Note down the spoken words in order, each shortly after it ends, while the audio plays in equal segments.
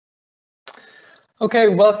Okay,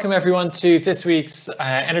 welcome everyone to this week's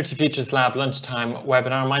Energy Futures Lab lunchtime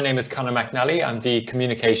webinar. My name is Conor McNally. I'm the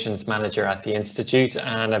Communications Manager at the Institute,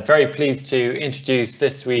 and I'm very pleased to introduce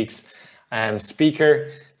this week's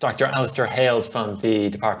speaker, Dr. Alistair Hales from the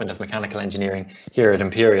Department of Mechanical Engineering here at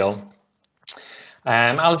Imperial.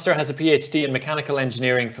 Alistair has a PhD in Mechanical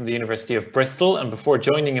Engineering from the University of Bristol, and before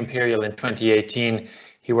joining Imperial in 2018,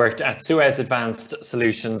 he worked at Suez Advanced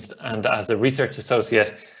Solutions and as a research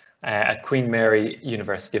associate at Queen Mary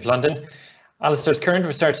University of London. Alistair's current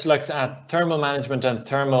research looks at thermal management and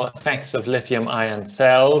thermal effects of lithium-ion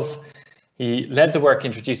cells. He led the work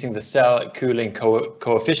introducing the cell cooling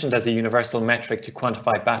coefficient as a universal metric to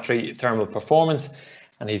quantify battery thermal performance,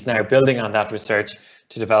 and he's now building on that research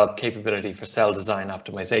to develop capability for cell design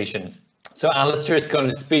optimization. So Alistair is going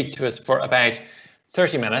to speak to us for about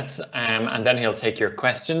 30 minutes and then he'll take your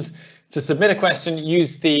questions. To submit a question,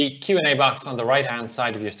 use the Q&A box on the right-hand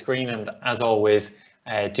side of your screen, and as always,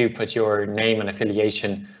 do put your name and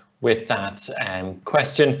affiliation with that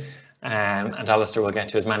question, and Alistair will get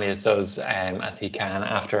to as many of those as he can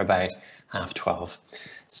after about 12:30.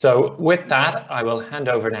 So with that, I will hand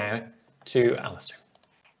over now to Alistair.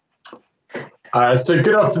 So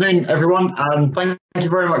good afternoon, everyone, and thank you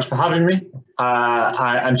very much for having me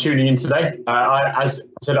and tuning in today. As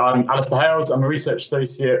I said, I'm Alistair Hales. I'm a research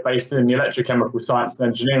associate based in the Electrochemical Science and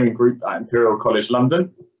Engineering group at Imperial College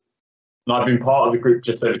London, and I've been part of the group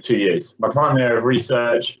just over 2 years. My primary area of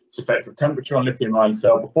research is effective temperature on lithium-ion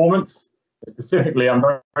cell performance. Specifically, I'm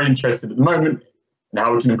very interested at the moment in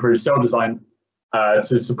how we can improve cell design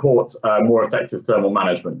to support more effective thermal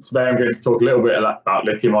management. Today I'm going to talk a little bit about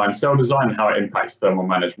lithium-ion cell design and how it impacts thermal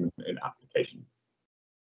management in application.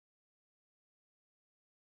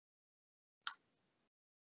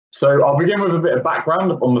 So I'll begin with a bit of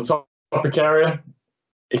background on the topic area,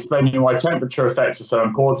 explaining why temperature effects are so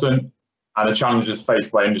important and the challenges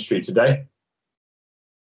faced by industry today.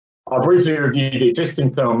 I'll briefly review the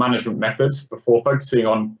existing thermal management methods before focusing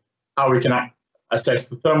on how we can assess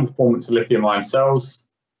the thermal performance of lithium-ion cells.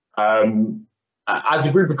 As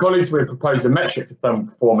a group of colleagues, we have proposed a metric to thermal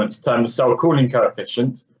performance termed the cell cooling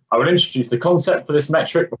coefficient. I will introduce the concept for this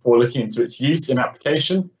metric before looking into its use in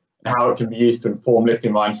application and how it can be used to inform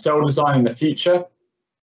lithium-ion cell design in the future.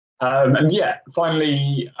 And yeah,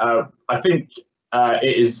 finally, I think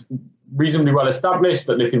it is reasonably well established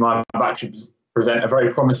that lithium-ion batteries present a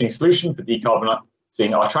very promising solution for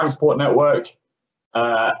decarbonising our transport network.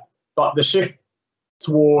 But the shift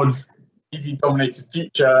towards EV-dominated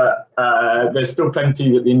future, there's still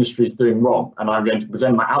plenty that the industry is doing wrong, and I'm going to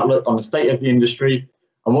present my outlook on the state of the industry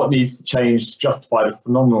and what needs to change to justify the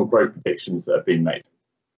phenomenal growth predictions that have been made.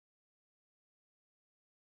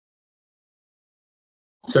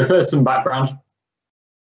 So first, some background.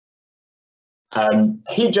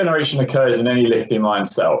 Heat generation occurs in any lithium-ion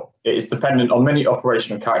cell. It is dependent on many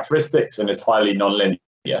operational characteristics and is highly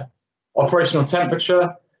non-linear. Operational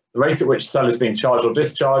temperature, the rate at which the cell is being charged or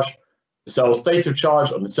discharged, the cell's state of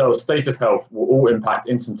charge, and the cell's state of health will all impact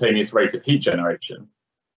instantaneous rate of heat generation.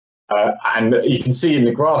 And you can see in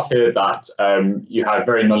the graph here that you have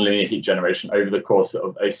very nonlinear heat generation over the course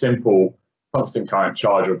of a simple constant current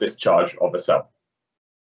charge or discharge of a cell.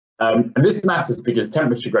 And this matters because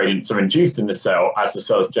temperature gradients are induced in the cell as the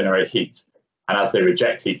cells generate heat and as they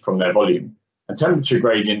reject heat from their volume. And temperature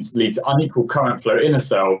gradients lead to unequal current flow in a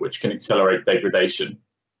cell, which can accelerate degradation.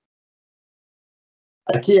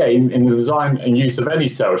 A key aim in the design and use of any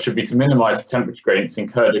cell should be to minimize the temperature gradients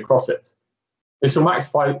incurred across it. This will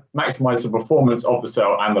maximize the performance of the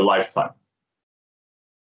cell and the lifetime.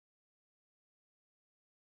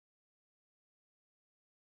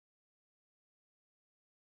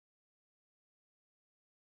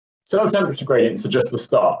 Cell temperature gradients are just the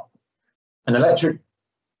start. An electric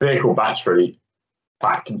vehicle battery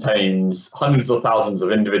pack contains hundreds or thousands of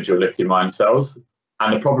individual lithium-ion cells,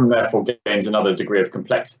 and the problem therefore gains another degree of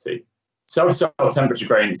complexity. Cell-to-cell temperature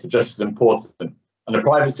gradients are just as important, and the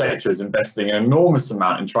private sector is investing an enormous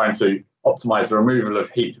amount in trying to optimize the removal of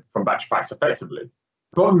heat from battery packs effectively.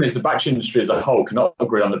 The problem is the battery industry as a whole cannot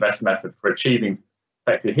agree on the best method for achieving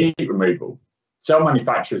effective heat removal. Cell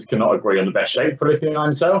manufacturers cannot agree on the best shape for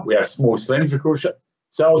lithium-ion cell. We have small cylindrical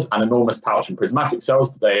cells and enormous pouch and prismatic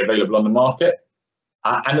cells today available on the market.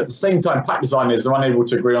 And at the same time, pack designers are unable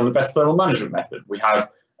to agree on the best thermal management method. We have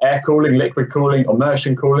air cooling, liquid cooling,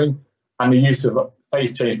 immersion cooling, and the use of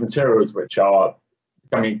phase change materials, which are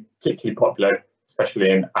becoming particularly popular, especially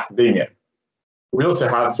in academia. We also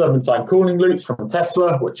have serpentine cooling loops from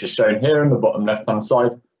Tesla, which is shown here in the bottom left-hand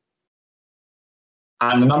side,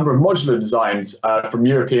 and a number of modular designs from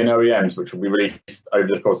European OEMs, which will be released over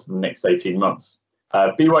the course of the next 18 months.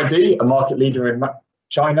 BYD, a market leader in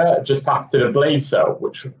China, just patented a blade cell,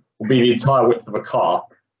 which will be the entire width of a car.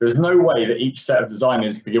 There is no way that each set of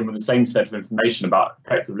designers begin with the same set of information about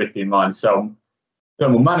effective lithium-ion cell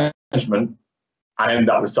thermal management and end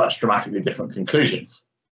up with such dramatically different conclusions.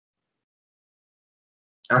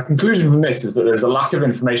 Our conclusion from this is that there is a lack of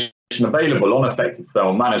information available on effective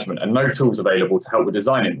thermal management and no tools available to help with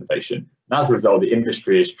design innovation. And as a result, the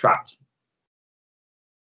industry is trapped.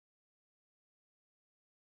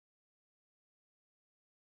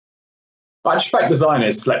 Battery pack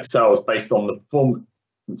designers select cells based on the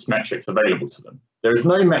performance metrics available to them. There is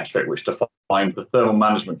no metric which defines the thermal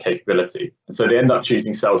management capability, and so they end up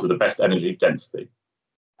choosing cells with the best energy density.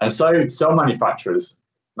 And so cell manufacturers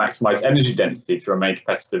maximize energy density to remain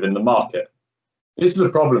competitive in the market. This is a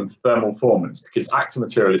problem for thermal performance because active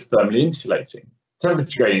material is thermally insulating.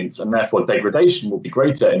 Temperature gradients and therefore degradation will be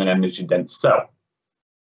greater in an energy dense cell.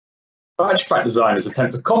 Battery pack designers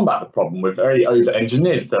attempt to combat the problem with very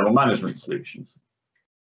over-engineered thermal management solutions.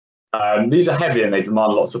 These are heavy and they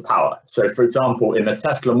demand lots of power. So for example, in the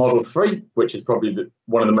Tesla Model 3, which is probably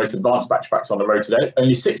one of the most advanced battery packs on the road today,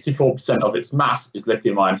 only 64% of its mass is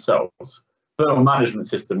lithium-ion cells. Thermal management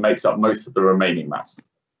system makes up most of the remaining mass.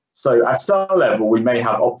 So at cell level, we may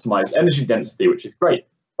have optimized energy density, which is great,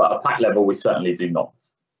 but at pack level, we certainly do not.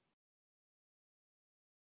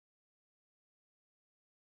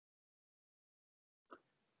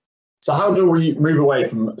 So how do we move away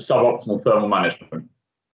from suboptimal thermal management?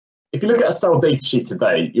 If you look at a cell datasheet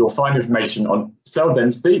today, you'll find information on cell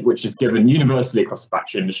density, which is given universally across the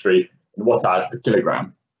battery industry in watt-hours per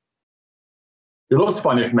kilogram. You'll also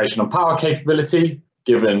find information on power capability,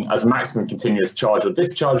 given as a maximum continuous charge or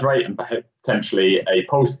discharge rate and potentially a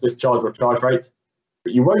pulse discharge or charge rate.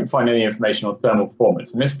 But you won't find any information on thermal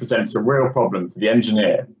performance, and this presents a real problem to the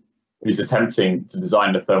engineer who's attempting to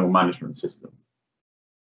design the thermal management system.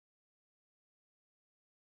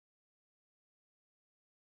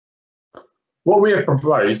 What we have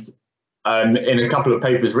proposed in a couple of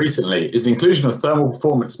papers recently is the inclusion of thermal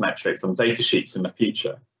performance metrics on datasheets in the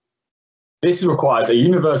future. This requires a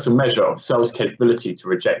universal measure of cells' capability to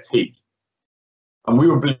reject heat. And we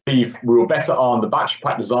believe we will better arm the battery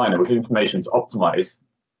pack designer with information to optimize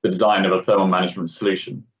the design of a thermal management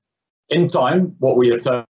solution. In time, what we have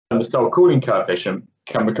termed the cell cooling coefficient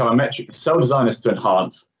can become a metric for cell designers to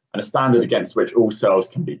enhance and a standard against which all cells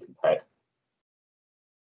can be compared.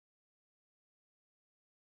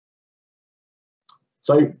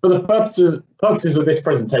 So for the purposes of this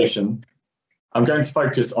presentation, I'm going to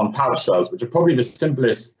focus on pouch cells, which are probably the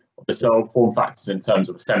simplest of the cell form factors in terms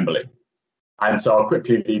of assembly. And so I'll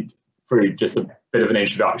quickly lead through just a bit of an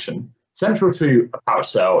introduction. Central to a pouch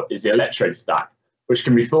cell is the electrode stack, which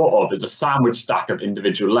can be thought of as a sandwich stack of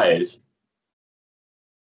individual layers.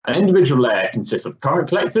 An individual layer consists of current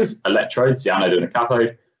collectors, electrodes, the anode and the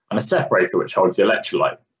cathode, and a separator which holds the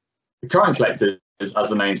electrolyte. The current collectors, as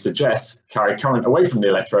the name suggests, carry current away from the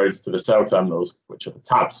electrodes to the cell terminals, which are the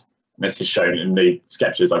tabs. And this is shown in the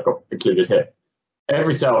sketches I've got included here.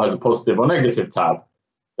 Every cell has a positive or negative tab.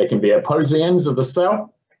 They can be opposing ends of the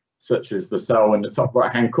cell, such as the cell in the top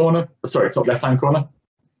right-hand corner, top left-hand corner,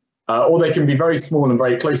 or they can be very small and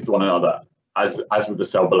very close to one another, as with the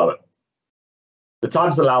cell below it. The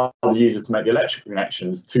tabs allow the user to make the electrical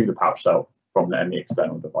connections to the pouch cell from any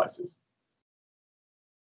external devices.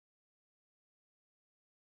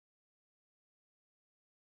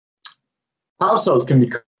 Pouch cells can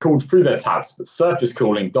be cooled through their tabs, but surface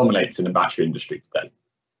cooling dominates in the battery industry today.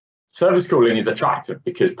 Surface cooling is attractive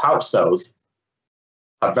because pouch cells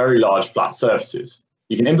have very large flat surfaces.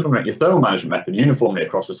 You can implement your thermal management method uniformly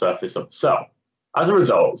across the surface of the cell. As a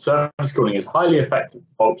result, surface cooling is highly effective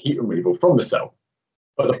for bulk heat removal from the cell.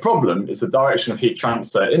 But the problem is the direction of heat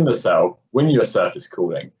transfer in the cell when you are surface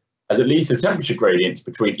cooling, as it leads to temperature gradients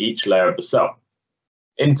between each layer of the cell.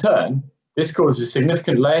 In turn, this causes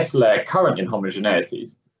significant layer-to-layer current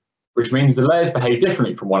inhomogeneities, which means the layers behave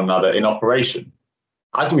differently from one another in operation.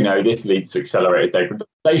 As we know, this leads to accelerated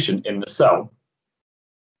degradation in the cell.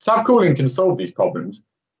 Tab cooling can solve these problems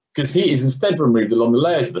because heat is instead removed along the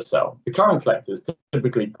layers of the cell. The current collectors,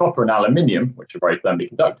 typically copper and aluminium, which are very thermally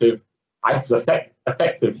conductive, act as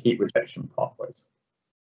effective heat rejection pathways.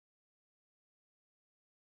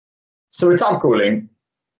 So with tab cooling,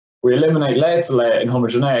 we eliminate layer-to-layer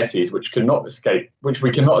inhomogeneities which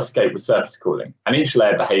we cannot escape with surface cooling, and each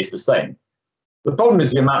layer behaves the same. The problem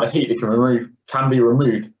is the amount of heat that can be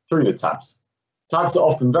removed through the tabs. Tabs are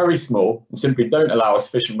often very small and simply don't allow a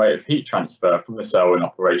sufficient rate of heat transfer from the cell in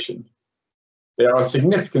operation. They are a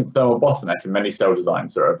significant thermal bottleneck in many cell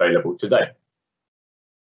designs that are available today.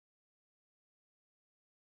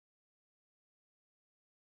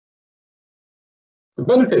 The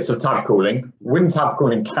benefits of tab cooling, when tab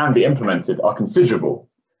cooling can be implemented, are considerable.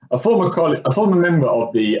 A former member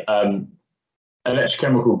of the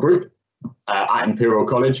electrochemical group at Imperial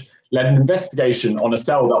College led an investigation on a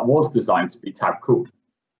cell that was designed to be tab cooled.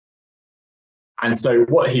 And so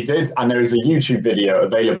what he did, and there is a YouTube video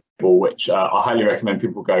available, which I highly recommend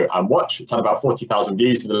people go and watch. It's had about 40,000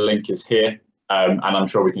 views, so the link is here, and I'm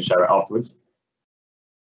sure we can share it afterwards.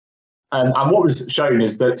 And what was shown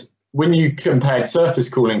is that when you compared surface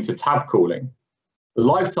cooling to tab cooling, the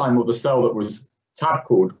lifetime of the cell that was tab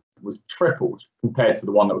cooled was tripled compared to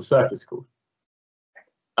the one that was surface cooled.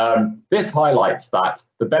 This highlights that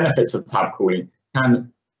the benefits of tab cooling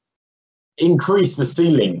can increase the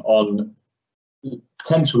ceiling on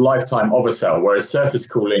potential lifetime of a cell, whereas surface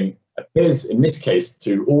cooling appears in this case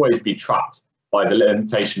to always be trapped by the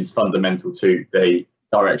limitations fundamental to the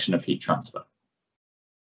direction of heat transfer.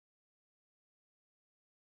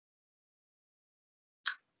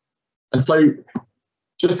 And so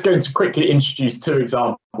just going to quickly introduce two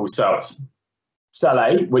example cells. Cell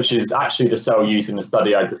A, which is actually the cell used in the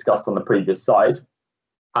study I discussed on the previous slide,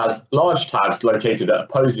 has large tabs located at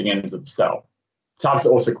opposing ends of the cell. Tabs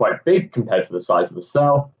are also quite big compared to the size of the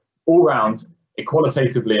cell. All round, it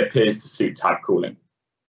qualitatively appears to suit tab cooling.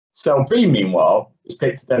 Cell B, meanwhile, is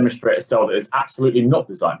picked to demonstrate a cell that is absolutely not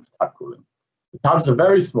designed for tab cooling. The tabs are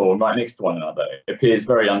very small and right next to one another. It appears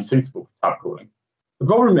very unsuitable for tab cooling. The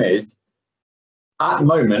problem is, at the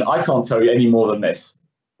moment, I can't tell you any more than this.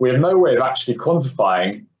 We have no way of actually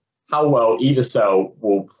quantifying how well either cell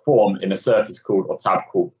will perform in a surface cooled or tab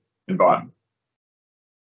cooled environment.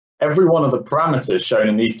 Every one of the parameters shown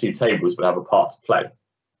in these two tables would have a part to play.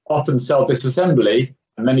 Often cell disassembly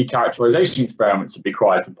and many characterization experiments would be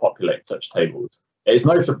required to populate such tables. It is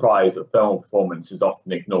no surprise that thermal performance is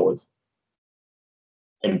often ignored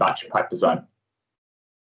in battery pack design.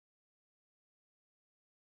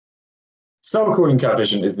 Cell cooling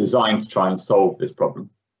coefficient is designed to try and solve this problem.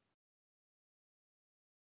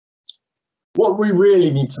 What we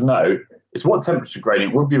really need to know is what temperature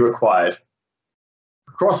gradient would be required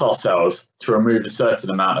across our cells to remove a certain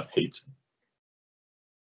amount of heat.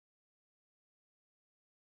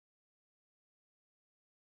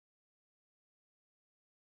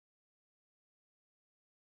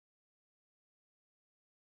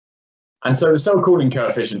 And so the cell cooling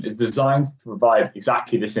coefficient is designed to provide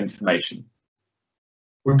exactly this information.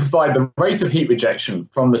 We provide the rate of heat rejection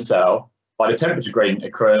from the cell by the temperature gradient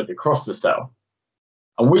occurring across the cell.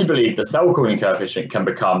 And we believe the cell cooling coefficient can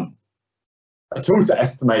become a tool to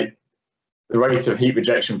estimate the rate of heat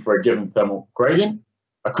rejection for a given thermal gradient,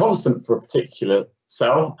 a constant for a particular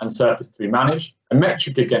cell and surface to be managed, a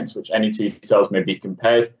metric against which any two cells may be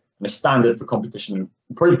compared, and a standard for competition and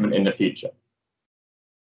improvement in the future.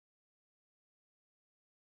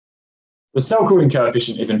 The cell cooling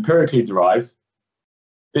coefficient is empirically derived.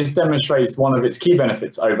 This demonstrates one of its key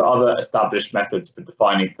benefits over other established methods for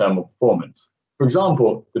defining thermal performance. For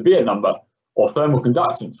example, the Biot number or thermal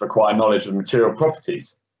conductance require knowledge of material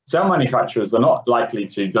properties. Cell manufacturers are not likely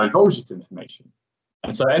to divulge this information.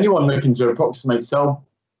 And so anyone looking to approximate cell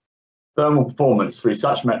thermal performance through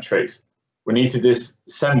such metrics will need to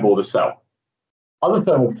disassemble the cell. Other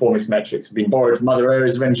thermal performance metrics have been borrowed from other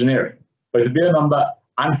areas of engineering. Both the Biot number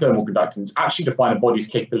and thermal conductance actually define a body's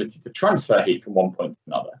capability to transfer heat from one point to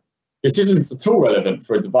another. This isn't at all relevant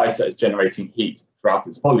for a device that is generating heat throughout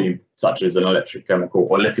its volume, such as an electrochemical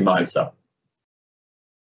or lithium-ion cell.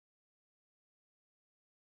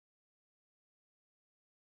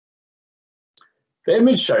 The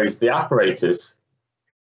image shows the apparatus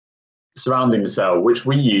surrounding the cell, which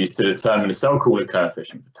we use to determine the cell cooling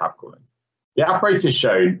coefficient for tab cooling. The apparatus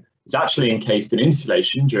shown is actually encased in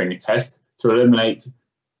insulation during a test to eliminate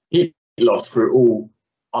heat loss through all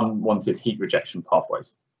unwanted heat rejection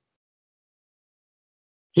pathways.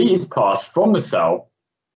 Heat is passed from the cell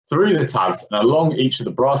through the tabs and along each of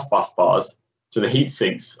the brass bus bars to the heat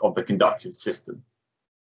sinks of the conductive system.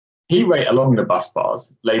 Heat rate along the bus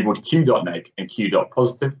bars, labelled Q.neg and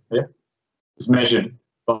Q.positive here, is measured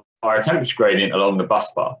by a temperature gradient along the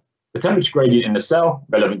bus bar. The temperature gradient in the cell,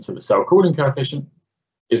 relevant to the cell cooling coefficient,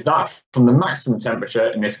 is that from the maximum temperature,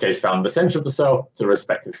 in this case found in the centre of the cell, to the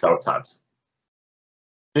respective cell tabs.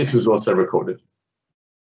 This was also recorded.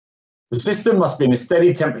 The system must be in a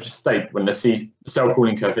steady temperature state when the cell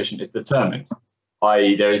cooling coefficient is determined,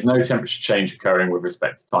 i.e. there is no temperature change occurring with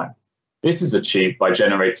respect to time. This is achieved by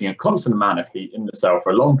generating a constant amount of heat in the cell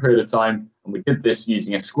for a long period of time, and we did this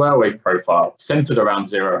using a square wave profile centered around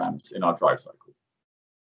 0 amps in our drive cycle.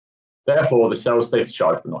 Therefore, the cell's state of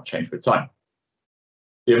charge will not change with time.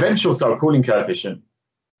 The eventual cell cooling coefficient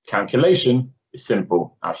calculation is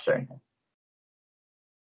simple, as shown here.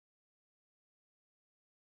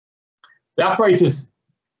 The apparatus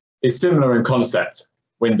is similar in concept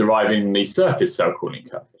when deriving the surface cell cooling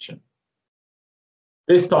coefficient.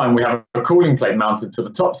 This time we have a cooling plate mounted to the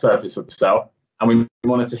top surface of the cell, and we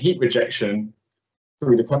monitor heat rejection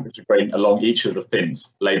through the temperature gradient along each of the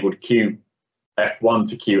fins, labelled QF1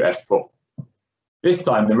 to QF4. This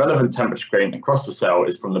time the relevant temperature gradient across the cell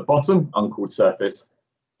is from the bottom uncooled surface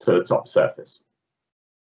to the top surface.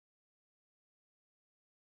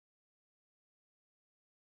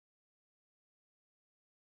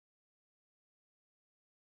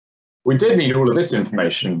 We did need all of this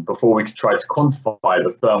information before we could try to quantify the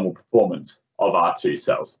thermal performance of our two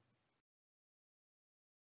cells.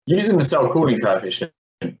 Using the cell cooling coefficient,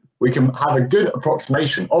 we can have a good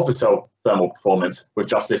approximation of the cell thermal performance with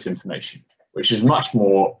just this information, which is much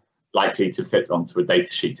more likely to fit onto a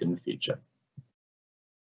data sheet in the future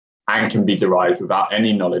and can be derived without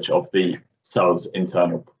any knowledge of the cell's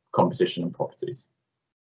internal composition and properties.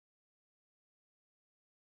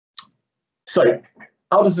 So,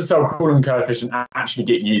 how does the cell cooling coefficient actually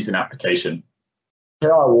get used in application?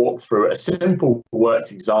 Here I walk through a simple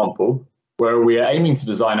worked example where we are aiming to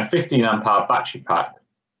design a 15 amp hour battery pack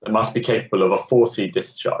that must be capable of a 4C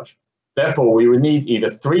discharge. Therefore, we would need either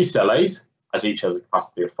 3 cell A's, as each has a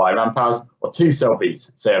capacity of 5 amp hours, or 2 cell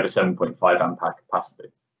B's, say have a 7.5 amp hour capacity.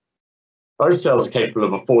 Both cells are capable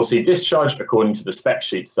of a 4C discharge according to the spec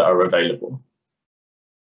sheets that are available.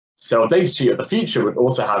 Cell data sheet of the future would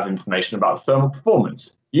also have information about thermal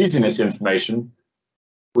performance. Using this information,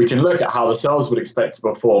 we can look at how the cells would expect to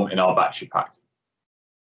perform in our battery pack.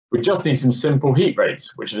 We just need some simple heat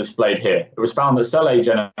rates, which are displayed here. It was found that cell A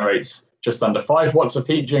generates just under 5 watts of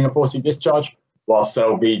heat during a 4C discharge, while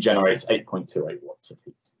cell B generates 8.28 watts of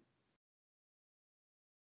heat.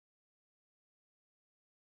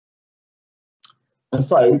 And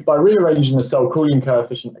so, by rearranging the cell cooling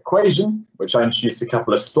coefficient equation, which I introduced a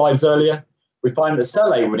couple of slides earlier, we find that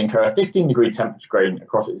cell A would incur a 15-degree temperature gradient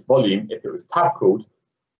across its volume if it was tab-cooled,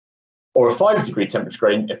 or a 5-degree temperature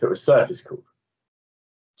gradient if it was surface-cooled.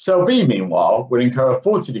 Cell B, meanwhile, would incur a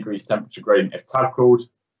 40 degrees temperature gradient if tab-cooled,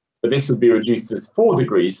 but this would be reduced to 4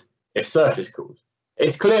 degrees if surface-cooled.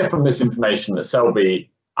 It's clear from this information that cell B,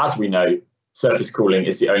 as we know, surface cooling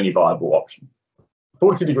is the only viable option.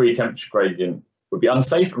 40-degree temperature gradient would be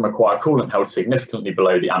unsafe and require coolant held significantly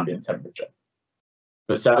below the ambient temperature.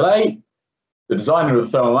 For cell A, the designer of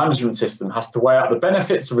the thermal management system has to weigh out the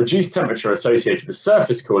benefits of reduced temperature associated with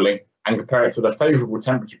surface cooling and compare it to the favourable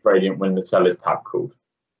temperature gradient when the cell is tab-cooled.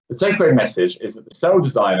 The takeaway message is that the cell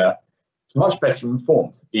designer is much better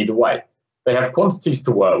informed either way. They have quantities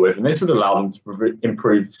to work with, and this would allow them to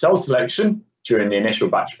improve cell selection during the initial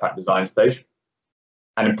battery pack design stage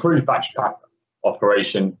and improve battery pack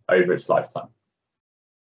operation over its lifetime.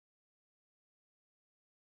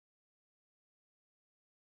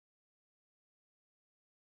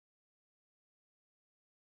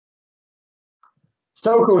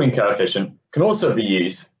 Cell cooling coefficient can also be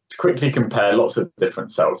used to quickly compare lots of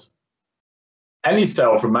different cells. Any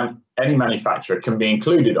cell from any manufacturer can be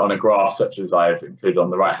included on a graph such as I have included on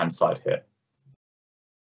the right-hand side here.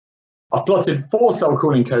 I've plotted 4 cell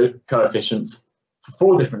cooling coefficients for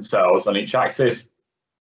 4 different cells on each axis.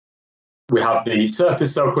 We have the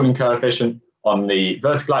surface cell cooling coefficient on the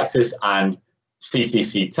vertical axis and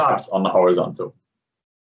CCC tabs on the horizontal.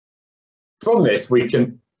 From this, we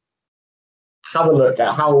can have a look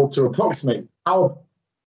at how to approximate how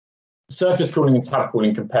surface cooling and tab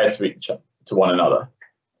cooling compare to one another.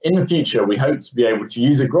 In the future, we hope to be able to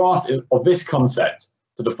use a graph of this concept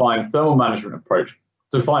to define thermal management approach,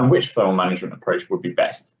 to define which thermal management approach would be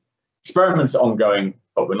best. Experiments are ongoing,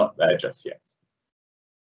 but we're not there just yet.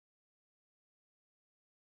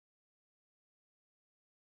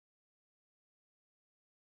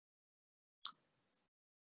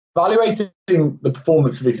 Evaluating the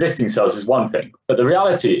performance of existing cells is one thing, but the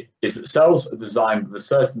reality is that cells are designed with a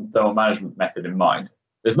certain thermal management method in mind.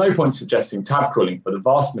 There's no point suggesting tab cooling for the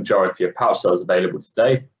vast majority of pouch cells available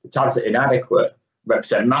today. The tabs are inadequate,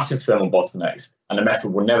 represent massive thermal bottlenecks, and the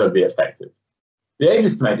method will never be effective. The aim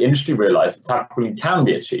is to make industry realise that tab cooling can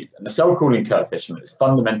be achieved, and the cell cooling coefficient is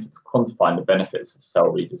fundamental to quantifying the benefits of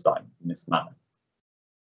cell redesign in this manner.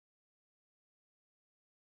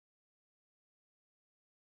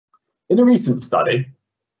 In a recent study,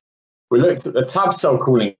 we looked at the tab cell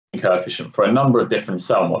cooling coefficient for a number of different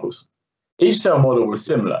cell models. Each cell model was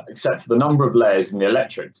similar, except for the number of layers in the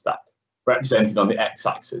electrode stack, represented on the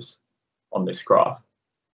x-axis on this graph.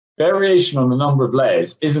 Variation on the number of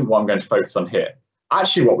layers isn't what I'm going to focus on here.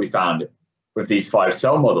 Actually, what we found with these 5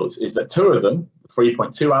 cell models is that 2 of them, the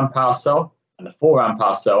 3.2 amp hour cell and the 4 amp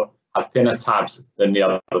hour cell, had thinner tabs than the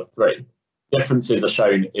other 3. Differences are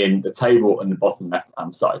shown in the table on the bottom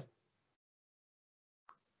left-hand side.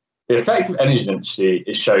 The effective energy density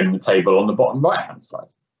is shown in the table on the bottom right-hand side.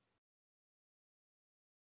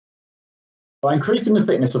 By increasing the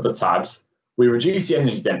thickness of the tabs, we reduce the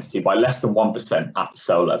energy density by less than 1% at the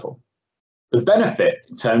cell level. The benefit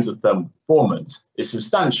in terms of thermal performance is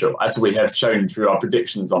substantial, as we have shown through our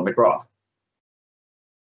predictions on the graph.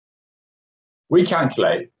 We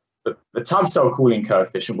calculate that the tab cell cooling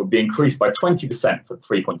coefficient would be increased by 20% for the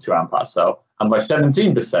 3.2 ampere cell and by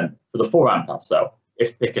 17% for the 4 ampere cell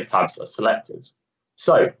if thicker tabs are selected.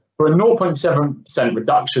 So for a 0.7%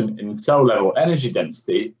 reduction in cell level energy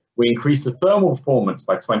density, we increase the thermal performance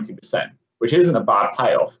by 20%, which isn't a bad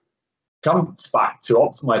payoff. It comes back to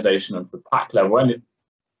optimization of the pack level energy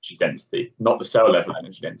density, not the cell level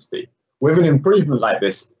energy density. With an improvement like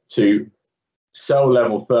this to cell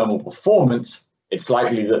level thermal performance, it's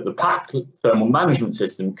likely that the pack thermal management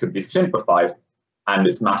system could be simplified and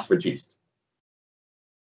its mass reduced.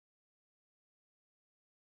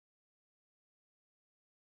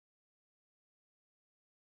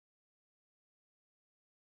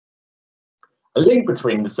 A link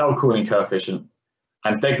between the cell cooling coefficient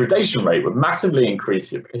and degradation rate would massively increase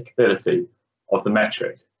the applicability of the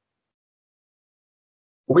metric.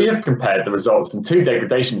 We have compared the results from 2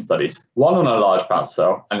 degradation studies, one on a large pouch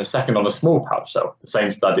cell and the second on a small pouch cell, the same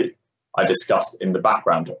study I discussed in the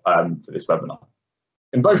background for this webinar.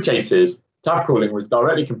 In both cases, tab cooling was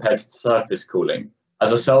directly compared to surface cooling,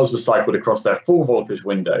 as the cells were cycled across their full voltage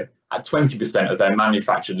window at 20% of their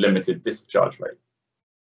manufactured limited discharge rate.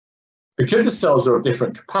 Because the cells are of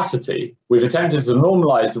different capacity, we've attempted to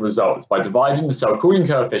normalize the results by dividing the cell cooling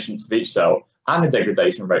coefficients of each cell and the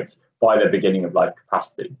degradation rates by their beginning of life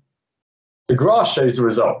capacity. The graph shows the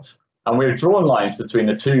results, and we have drawn lines between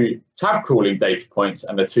the 2 tab cooling data points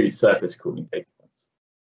and the 2 surface cooling data points.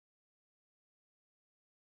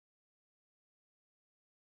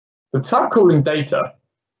 The tab cooling data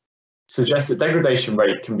suggests that degradation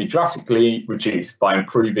rate can be drastically reduced by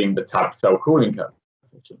improving the tab cell cooling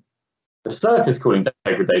coefficient. The surface cooling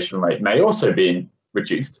degradation rate may also be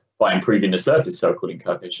reduced by improving the surface cell cooling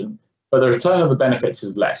coefficient, but the return of the benefits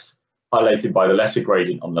is less, highlighted by the lesser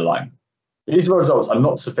gradient on the line. These results are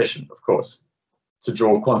not sufficient, of course, to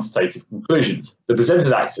draw quantitative conclusions. The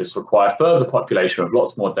presented axes require further population of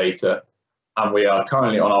lots more data, and we are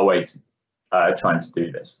currently on our way to trying to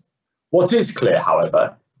do this. What is clear,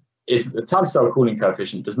 however, is that the tab cell cooling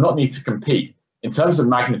coefficient does not need to compete in terms of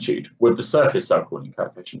magnitude with the surface cell cooling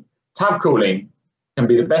coefficient. Tab cooling can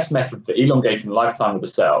be the best method for elongating the lifetime of the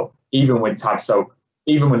cell, even when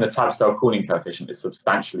the tab cell cooling coefficient is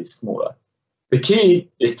substantially smaller. The key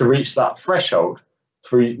is to reach that threshold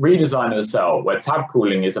through redesign of the cell where tab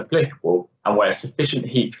cooling is applicable and where sufficient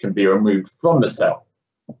heat can be removed from the cell.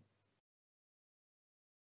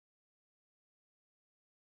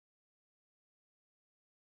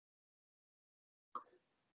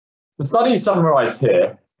 The study summarized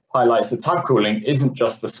here highlights that tab cooling isn't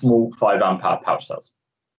just for small 5 ampere pouch cells.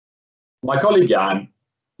 My colleague Jan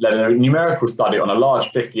led a numerical study on a large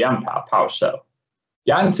 50 ampere pouch cell.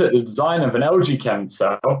 Jan took the design of an LG Chem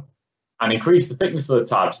cell and increased the thickness of the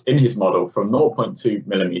tabs in his model from 0.2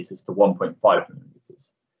 millimeters to 1.5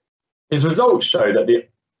 millimeters. His results show that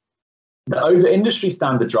over industry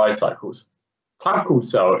standard dry cycles, tab cooled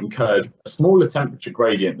cell incurred a smaller temperature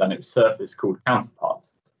gradient than its surface cooled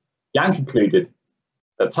counterparts. Jan concluded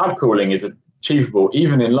that tab cooling is achievable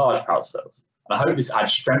even in large pouch cells, and I hope this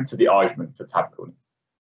adds strength to the argument for tab cooling.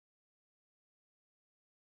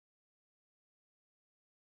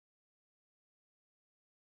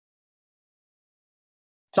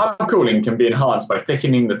 Tab cooling can be enhanced by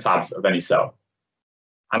thickening the tabs of any cell.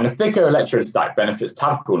 And the thicker electrode stack benefits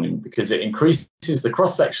tab cooling because it increases the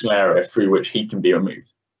cross-sectional area through which heat can be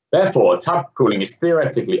removed. Therefore, tab cooling is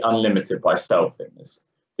theoretically unlimited by cell thickness.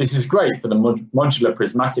 This is great for the modular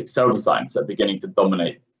prismatic cell designs that are beginning to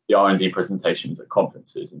dominate the R&D presentations at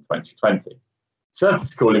conferences in 2020.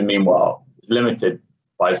 Surface cooling, meanwhile, is limited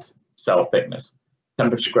by cell thickness.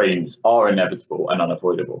 Temperature gradients are inevitable and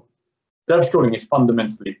unavoidable. Surface cooling is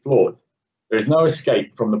fundamentally flawed. There is no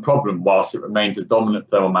escape from the problem whilst it remains a dominant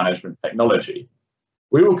thermal management technology.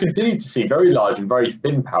 We will continue to see very large and very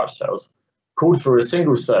thin pouch cells cooled through a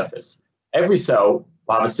single surface. Every cell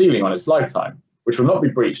will have a ceiling on its lifetime, which will not be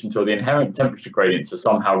breached until the inherent temperature gradients are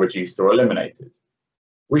somehow reduced or eliminated.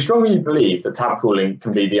 We strongly believe that tab cooling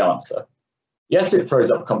can be the answer. Yes, it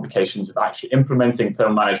throws up complications of actually implementing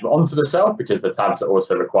thermal management onto the cell because the tabs are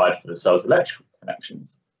also required for the cell's electrical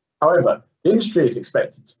connections. However, the industry is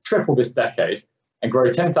expected to triple this decade and grow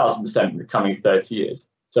 10,000% in the coming 30 years.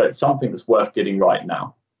 So it's something that's worth getting right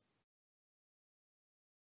now.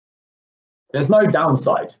 There's no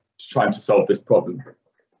downside to trying to solve this problem.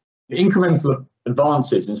 The incremental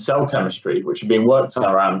advances in cell chemistry, which are being worked on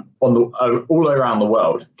all around the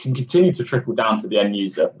world, can continue to trickle down to the end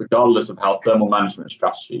user, regardless of how thermal management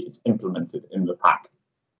strategy is implemented in the pack.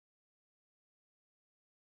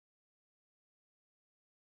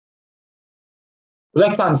 The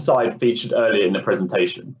left-hand side featured earlier in the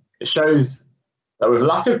presentation. It shows that with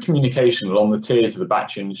lack of communication along the tiers of the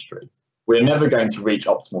battery industry, we're never going to reach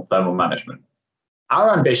optimal thermal management.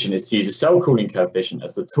 Our ambition is to use a cell cooling coefficient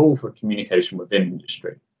as the tool for communication within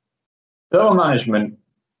industry. Thermal management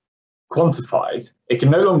quantified, it can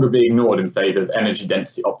no longer be ignored in favour of energy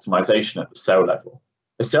density optimisation at the cell level.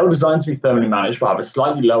 A cell designed to be thermally managed will have a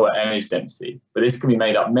slightly lower energy density, but this can be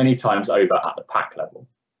made up many times over at the pack level.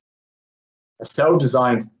 A cell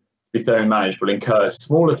designed to be thermally managed will incur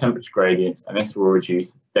smaller temperature gradients, and this will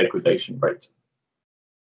reduce degradation rate.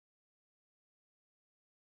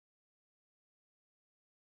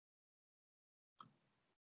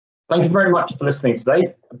 Thank you very much for listening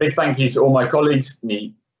today. A big thank you to all my colleagues in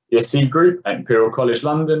the ESC group at Imperial College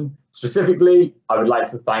London. Specifically, I would like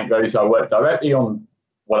to thank those who I worked directly on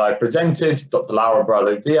what I've presented: Dr. Laura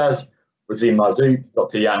Bravo-Diaz, Razim Marzouk,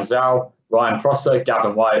 Dr. Yan Zhao, Ryan Prosser,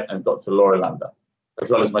 Gavin White, and Dr. Laura Lander, as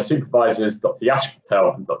well as my supervisors, Dr. Yash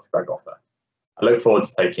Patel and Dr. Greg Offer. I look forward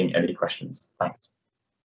to taking any questions. Thanks.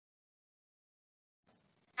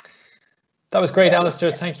 That was great,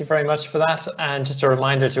 Alistair. Thank you very much for that. And just a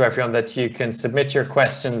reminder to everyone that you can submit your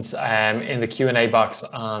questions in the Q&A box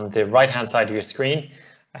on the right-hand side of your screen.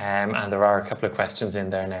 And there are a couple of questions in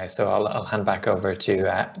there now, so I'll hand back over to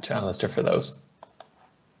Alistair for those.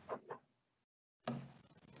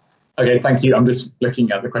 Okay, thank you. I'm just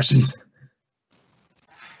looking at the questions.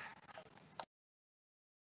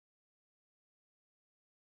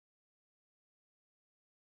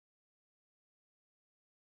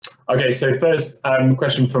 Okay, so first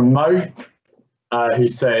question from Mo, who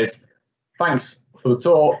says, thanks for the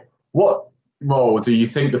talk. What role do you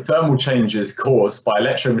think the thermal changes caused by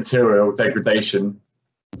electromaterial degradation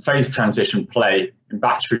and phase transition play in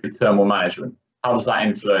battery thermal management? How does that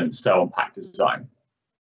influence cell and pack design?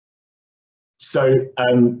 So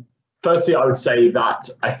firstly, I would say that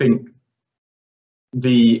I think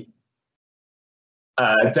the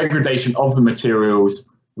degradation of the materials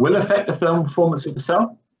will affect the thermal performance of the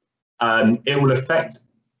cell. It will affect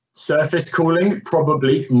surface cooling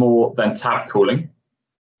probably more than tab cooling.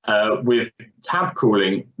 With tab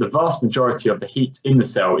cooling, the vast majority of the heat in the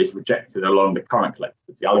cell is rejected along the current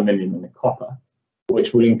collectors, the aluminium and the copper,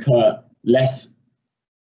 which will incur less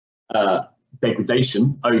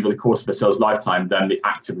degradation over the course of a cell's lifetime than the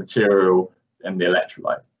active material and the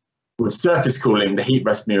electrolyte. With surface cooling, the heat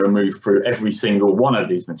must be removed through every single one of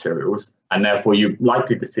these materials, and therefore you're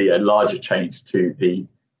likely to see a larger change to the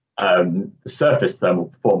surface thermal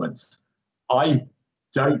performance. I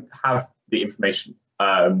don't have the information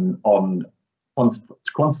to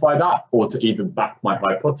quantify that or to even back my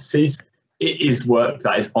hypotheses. It is work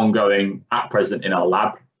that is ongoing at present in our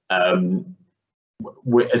lab.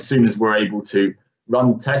 As soon as we're able to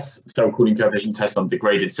run tests, cell cooling coefficient tests on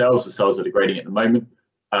degraded cells, the cells are degrading at the moment,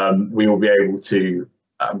 we will be able to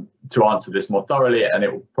answer this more thoroughly, and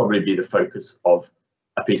it will probably be the focus of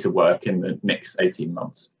a piece of work in the next 18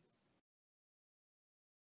 months.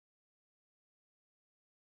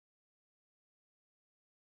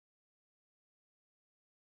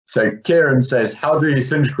 So Kieran says, how do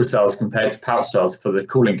cylindrical cells compare to pouch cells for the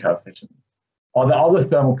cooling coefficient? Are there other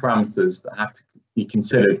thermal parameters that have to be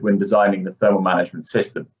considered when designing the thermal management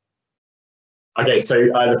system? Okay, so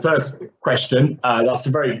the first question, that's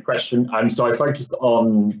a very good question. So I focused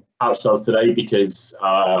on pouch cells today because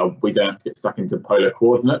we don't have to get stuck into polar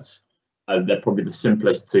coordinates. They're probably the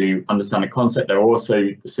simplest to understand the concept. They're also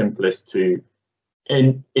the simplest to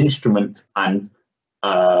instrument and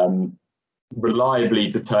reliably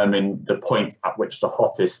determine the point at which the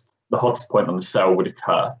hottest point on the cell would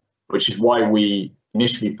occur, which is why we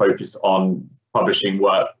initially focused on publishing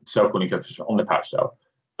work, cell cooling coefficient on the pouch cell.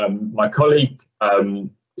 My colleague, Razim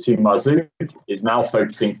Marzouk, is now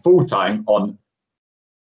focusing full-time on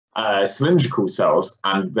cylindrical cells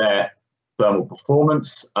and their thermal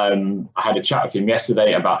performance. I had a chat with him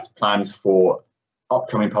yesterday about plans for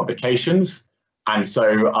upcoming publications. And so,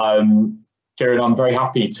 Kieran, I'm very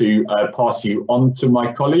happy to pass you on to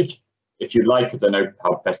my colleague, if you'd like. I don't know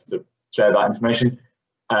how best to share that information,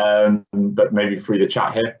 but maybe through the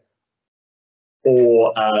chat here.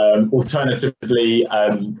 Or alternatively,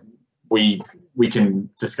 we can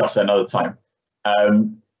discuss it another time.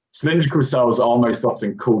 Cylindrical cells are most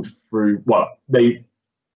often cooled through, well, they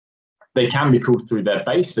can be cooled through their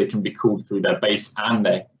base. They can be cooled through their base and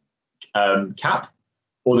their cap,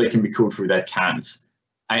 or they can be cooled through their cans.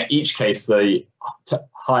 And in each case, the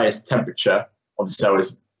highest temperature of the cell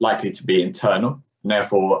is likely to be internal, and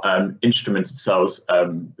therefore instrumented cells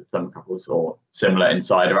with thermocouples or similar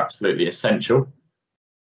inside are absolutely essential.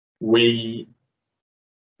 We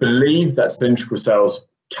believe that cylindrical cells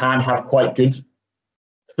can have quite good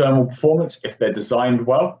thermal performance if they're designed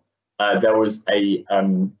well. There was a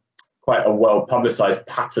quite a well-publicized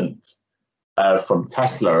patent from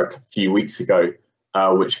Tesla a few weeks ago,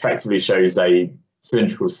 which effectively shows a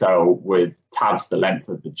cylindrical cell with tabs the length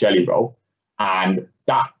of the jelly roll, and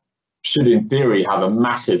that should in theory have a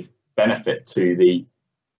massive benefit to the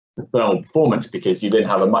thermal performance, because you then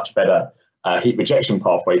have a much better heat rejection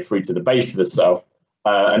pathway through to the base of the cell.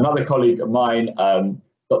 Another colleague of mine,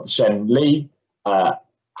 Dr. Shen Li,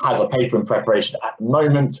 has a paper in preparation at the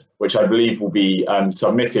moment, which I believe will be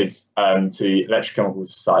submitted to Electrochemical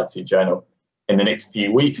Society Journal in the next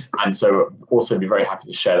few weeks, and so also be very happy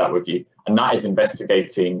to share that with you. And that is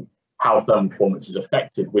investigating how thermal performance is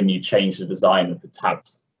affected when you change the design of the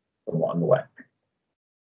tabs, from what I'm aware.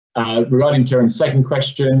 Regarding Kieran's second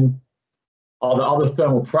question, are there other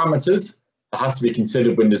thermal parameters that have to be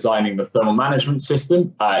considered when designing the thermal management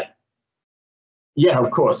system? Yeah,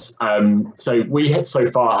 of course. So we so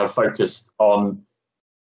far have focused on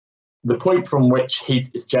the point from which heat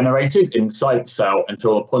is generated inside the cell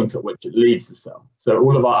until the point at which it leaves the cell. So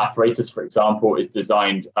all of our apparatus, for example, is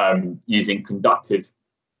designed using conductive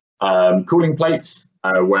cooling plates,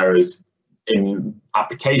 whereas in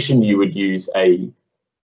application you would use a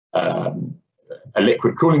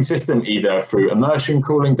liquid cooling system, either through immersion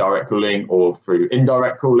cooling, direct cooling, or through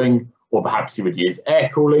indirect cooling, or perhaps you would use air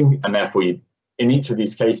cooling, and therefore in each of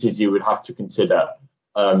these cases you would have to consider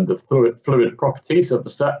the fluid properties of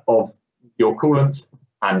your coolant,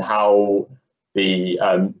 and how the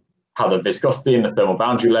viscosity in the thermal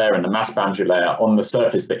boundary layer and the mass boundary layer on the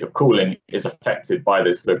surface that you're cooling is affected by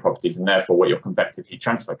those fluid properties, and therefore what your convective heat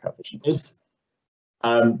transfer coefficient is.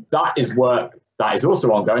 That is work that is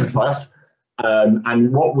also ongoing for us,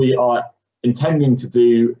 and what we are intending to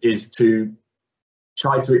do is to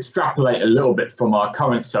try to extrapolate a little bit from our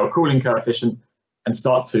current cell cooling coefficient and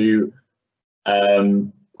start to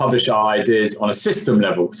publish our ideas on a system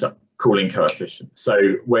level cooling coefficient. So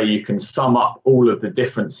where you can sum up all of the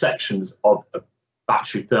different sections of a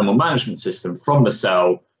battery thermal management system, from the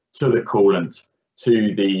cell to the coolant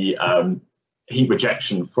to the heat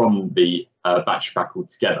rejection from the battery pack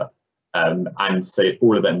altogether, and so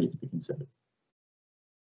all of them need to be considered.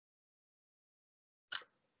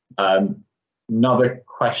 Another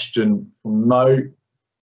question from Mo.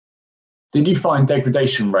 Did you find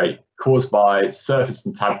degradation rate caused by surface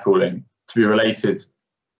and tab cooling to be related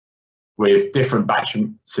with different battery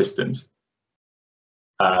systems,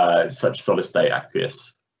 such as solid state,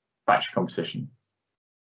 aqueous, battery composition?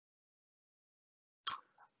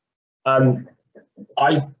 I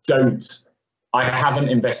haven't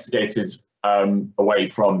investigated away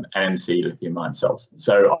from NMC lithium-ion cells,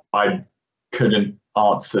 so I couldn't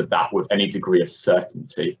answer that with any degree of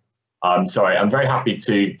certainty. Sorry, I'm very happy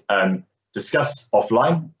to discuss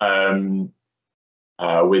offline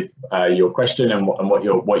with your question and what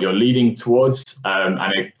you're leading towards, and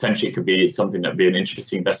potentially it could be something that would be an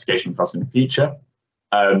interesting investigation for us in the future.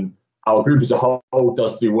 Our group as a whole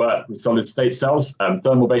does do work with solid state cells,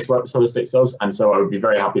 thermal-based work with solid state cells, and so I would be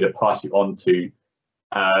very happy to pass you on to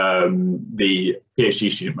the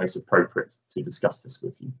PhD student most appropriate to discuss this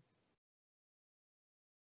with you.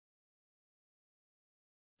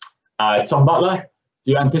 Tom Butler,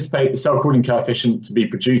 do you anticipate the cell cooling coefficient to be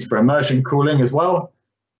produced for immersion cooling as well,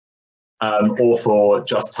 or for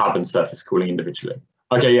just tab and surface cooling individually?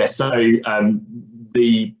 Okay, yes, so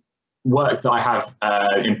the work that I have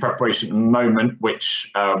in preparation at the moment,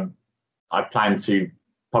 which I plan to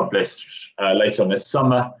publish later on this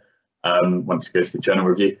summer, once it goes to the journal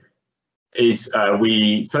review, is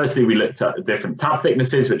we looked at the different tab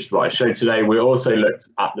thicknesses, which is what I showed today. We also looked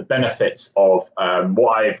at the benefits of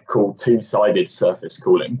what I've called two-sided surface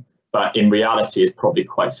cooling, but in reality is probably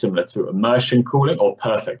quite similar to immersion cooling or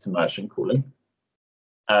perfect immersion cooling.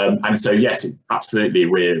 And so yes, absolutely,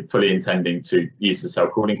 we're fully intending to use the cell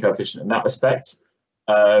cooling coefficient in that respect.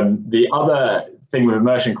 The other thing with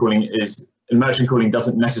immersion cooling is immersion cooling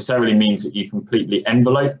doesn't necessarily mean that you completely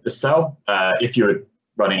envelope the cell. If you're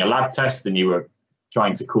running a lab test and you were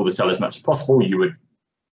trying to cool the cell as much as possible, you would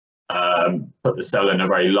put the cell in a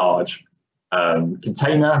very large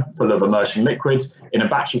container full of immersion liquid. In a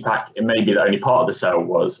battery pack, it may be that only part of the cell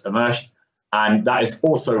was immersed, and that is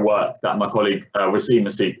also work that my colleague Wasim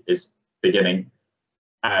Masood is beginning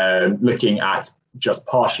looking at just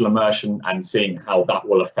partial immersion and seeing how that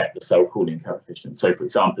will affect the cell cooling coefficient. So for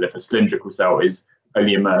example, if a cylindrical cell is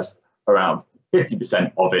only immersed around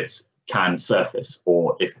 50% of its can surface,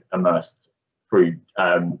 or if immersed through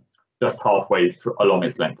just halfway along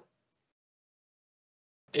its length.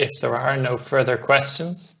 If there are no further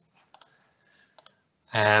questions,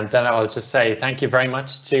 then I'll just say thank you very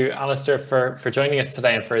much to Alistair for joining us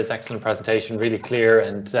today and for his excellent presentation, really clear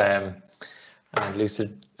and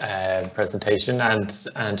lucid presentation,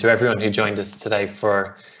 and to everyone who joined us today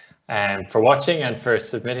for watching and for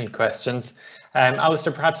submitting questions.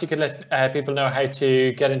 Alistair, perhaps you could let people know how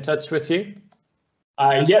to get in touch with you.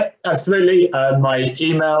 Yeah, absolutely. My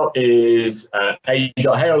email is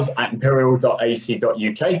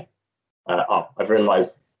a.hales@imperial.ac.uk. I've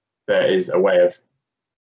realised there is a way of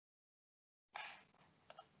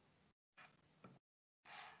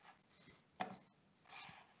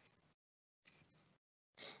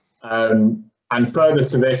and further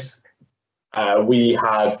to this, we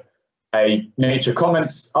have a Nature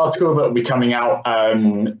Comments article that will be coming out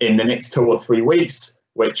in the next 2 or 3 weeks,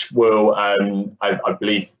 which will, I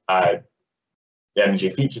believe, the Energy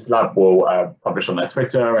Futures Lab will publish on their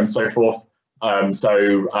Twitter and so forth.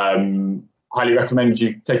 Highly recommend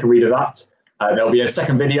you take a read of that. There'll be a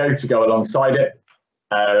second video to go alongside it.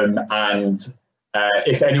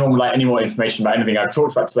 If anyone would like any more information about anything I've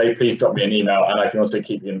talked about today, please drop me an email, and I can also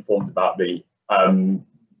keep you informed about the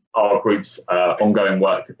our group's ongoing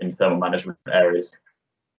work in thermal management areas.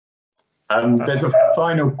 There's a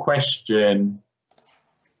final question.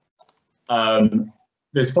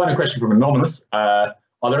 There's a final question from Anonymous. Are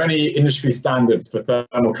there any industry standards for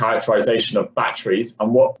thermal characterization of batteries,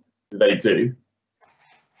 and what do they do?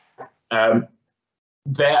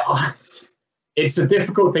 It's a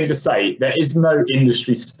difficult thing to say. There is no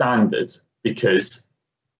industry standard because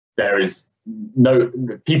there is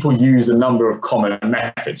people use a number of common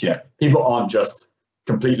methods. People aren't just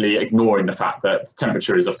completely ignoring the fact that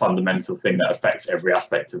temperature is a fundamental thing that affects every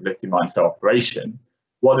aspect of lithium-ion cell operation.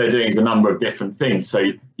 What they're doing is a number of different things. So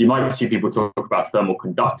you might see people talk about thermal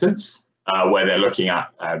conductance, where they're looking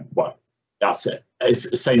at that's it. It's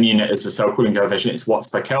the same unit as the cell cooling coefficient. It's watts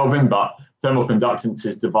per Kelvin, but thermal conductance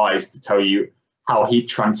is devised to tell you how heat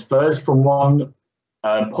transfers from one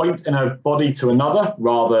point in a body to another,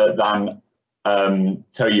 rather than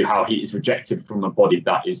tell you how heat is rejected from a body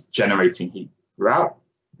that is generating heat throughout.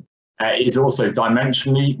 It is also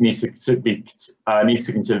dimensionally needs to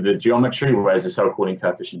consider the geometry, whereas the cell cooling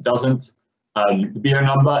coefficient doesn't. The BO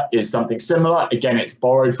number is something similar. Again, it's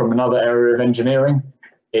borrowed from another area of engineering.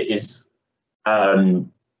 It is,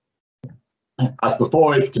 as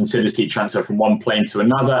before, it considers heat transfer from one plane to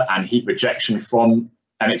another and heat rejection from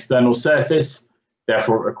an external surface.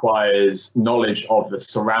 Therefore, it requires knowledge of the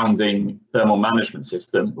surrounding thermal management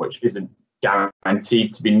system, which isn't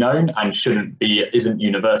guaranteed to be known and isn't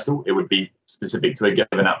universal. It would be specific to a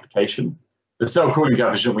given application. The cell cooling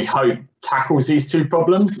coefficient, we hope, tackles these two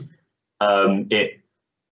problems.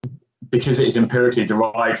 Because it is empirically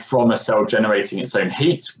derived from a cell generating its own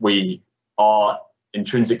heat, we are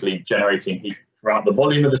intrinsically generating heat throughout the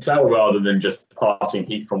volume of the cell rather than just passing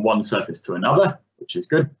heat from one surface to another, which is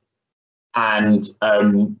good. And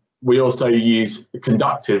we also use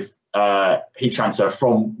conductive heat transfer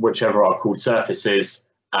from whichever our cooled surface is,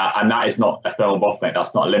 and that is not a thermal bottleneck.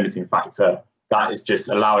 That's not a limiting factor. That is just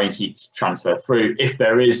allowing heat to transfer through. If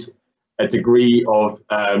there is a degree of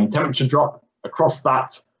temperature drop across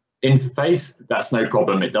that interface, that's no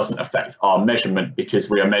problem. It doesn't affect our measurement because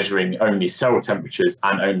we are measuring only cell temperatures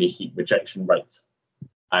and only heat rejection rates.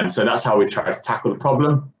 And so that's how we try to tackle the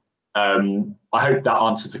problem. I hope that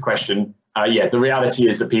answers the question. Yeah, the reality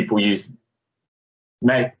is that people use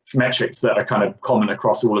metrics that are kind of common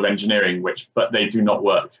across all of engineering, but they do not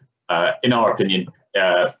work, in our opinion,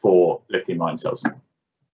 for lithium-ion cells.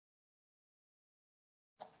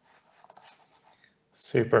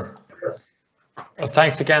 Super. Well,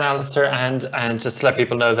 thanks again, Alistair, and just to let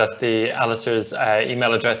people know that Alistair's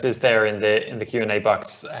email address is there in the Q&A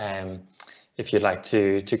box, if you'd like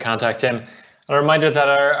to contact him. A reminder that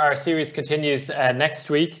our series continues next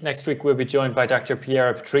week. Next week, we'll be joined by Dr.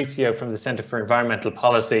 Piera Patrizio from the Centre for Environmental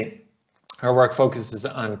Policy. Her work focuses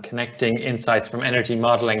on connecting insights from energy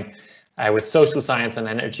modelling with social science and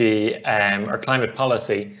energy or climate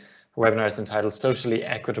policy. Her webinar is entitled Socially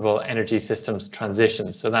Equitable Energy Systems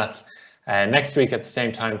Transitions. So that's next week at the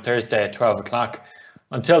same time, Thursday at 12 o'clock.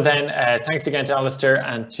 Until then, thanks again to Alistair,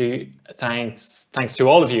 and thanks to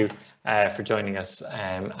all of you for joining us,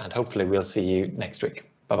 and hopefully we'll see you next week.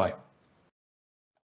 Bye-bye.